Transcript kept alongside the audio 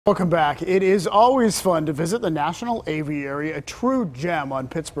Welcome back. It is always fun to visit the National Aviary, a true gem on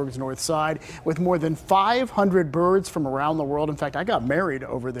Pittsburgh's north side with more than 500 birds from around the world. In fact, I got married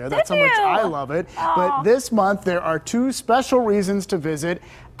over there. That's how much I love it. Aww. But this month there are two special reasons to visit: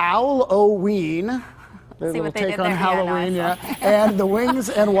 Owl-O-Ween, their little take on Halloween, and the Wings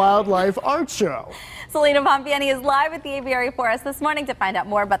and Wildlife Art Show. Celina Pompeani is live at the aviary for us this morning to find out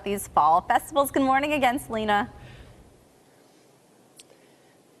more about these fall festivals. Good morning again, Celina.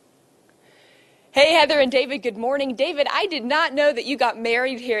 Hey, Heather and David, good morning. David, I did not know that you got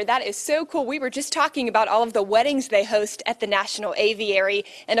married here. That is so cool. We were just talking about all of the weddings they host at the National Aviary.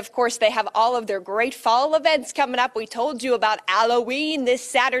 And of course, they have all of their great fall events coming up. We told you about Halloween this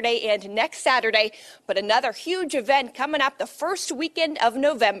Saturday and next Saturday, but another huge event coming up the first weekend of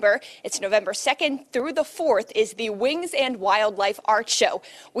November. It's November 2nd through the 4th is the Wings and Wildlife Art Show.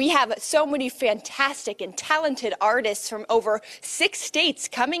 We have so many fantastic and talented artists from over 6 states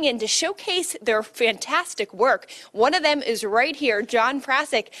coming in to showcase their fantastic work. One of them is right here, John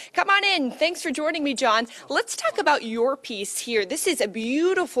Prasic. Come on in. Thanks for joining me, John. Let's talk about your piece here. This is a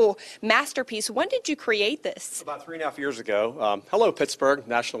beautiful masterpiece. When did you create this? About 3.5 years ago. Hello, Pittsburgh,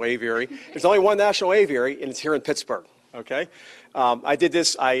 National Aviary. There's only one National Aviary, and it's here in Pittsburgh. Okay. I did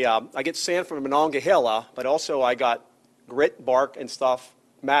this. I get sand from the Monongahela, but also I got grit, bark, and stuff,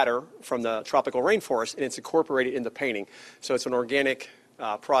 matter from the tropical rainforest, and it's incorporated in the painting. So it's an organic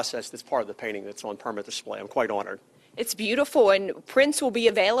process that's part of the painting that's on permanent display. I'm quite honored. It's beautiful, and prints will be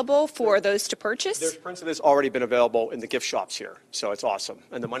available for those to purchase? There's prints of this already been available in the gift shops here, so it's awesome.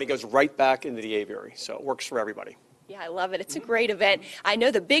 And the money goes right back into the aviary, so it works for everybody. Yeah, I love it. It's a great event. I know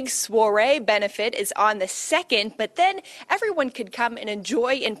the big soiree benefit is on the 2nd, but then everyone could come and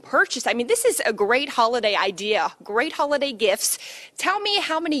enjoy and purchase. I mean, this is a great holiday idea, great holiday gifts. Tell me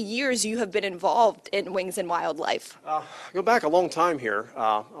how many years you have been involved in Wings and Wildlife. Go back a long time here.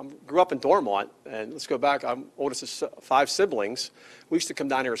 I grew up in Dormont, and let's go back. I'm oldest of 5 siblings. We used to come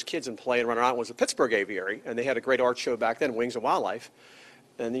down here as kids and play and run around. It was the Pittsburgh Aviary, and they had a great art show back then, Wings and Wildlife.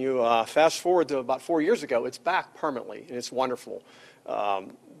 And you fast forward to about 4 years ago, it's back permanently, and it's wonderful.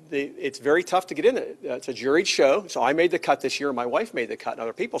 It's very tough to get in it. It's a juried show, so I made the cut this year. My wife made the cut, and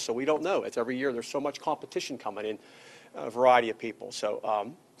other people, so we don't know. It's every year. There's so much competition coming in, a variety of people.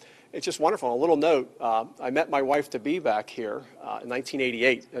 So it's just wonderful. On a little note, I met my wife-to-be back here in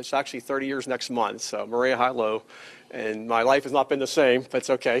 1988. It's actually 30 years next month, so Maria, hello. And my life has not been the same, but it's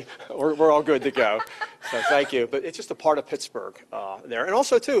okay. We're all good to go. So thank you. But it's just a part of Pittsburgh there. And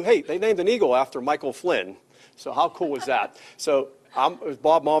also, too, hey, they named an eagle after Michael Flynn. So how cool was that? So if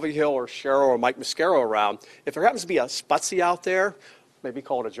Bob Mulvihill or Cheryl or Mike Mascaro around, if there happens to be a Sputzy out there, maybe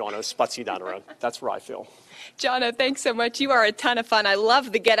call it a Jono Sputzy down the road. That's where I feel. Jono, thanks so much. You are a ton of fun. I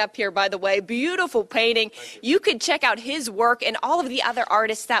love the get up here, by the way. Beautiful painting. You could check out his work and all of the other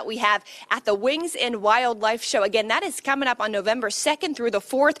artists that we have at the Wings and Wildlife Show. Again, that is coming up on November 2nd through the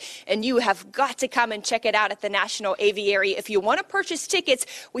 4th, and you have got to come and check it out at the National Aviary. If you want to purchase tickets,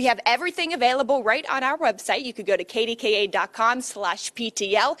 we have everything available right on our website. You could go to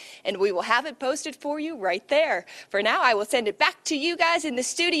kdka.com/PTL, and we will have it posted for you right there. For now, I will send it back to you guys in the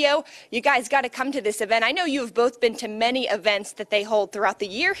studio. You guys got to come to this event. I know you have both been to many events that they hold throughout the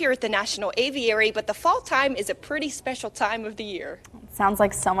year here at the National Aviary, but the fall time is a pretty special time of the year. Sounds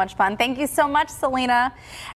like so much fun. Thank you so much, Celina.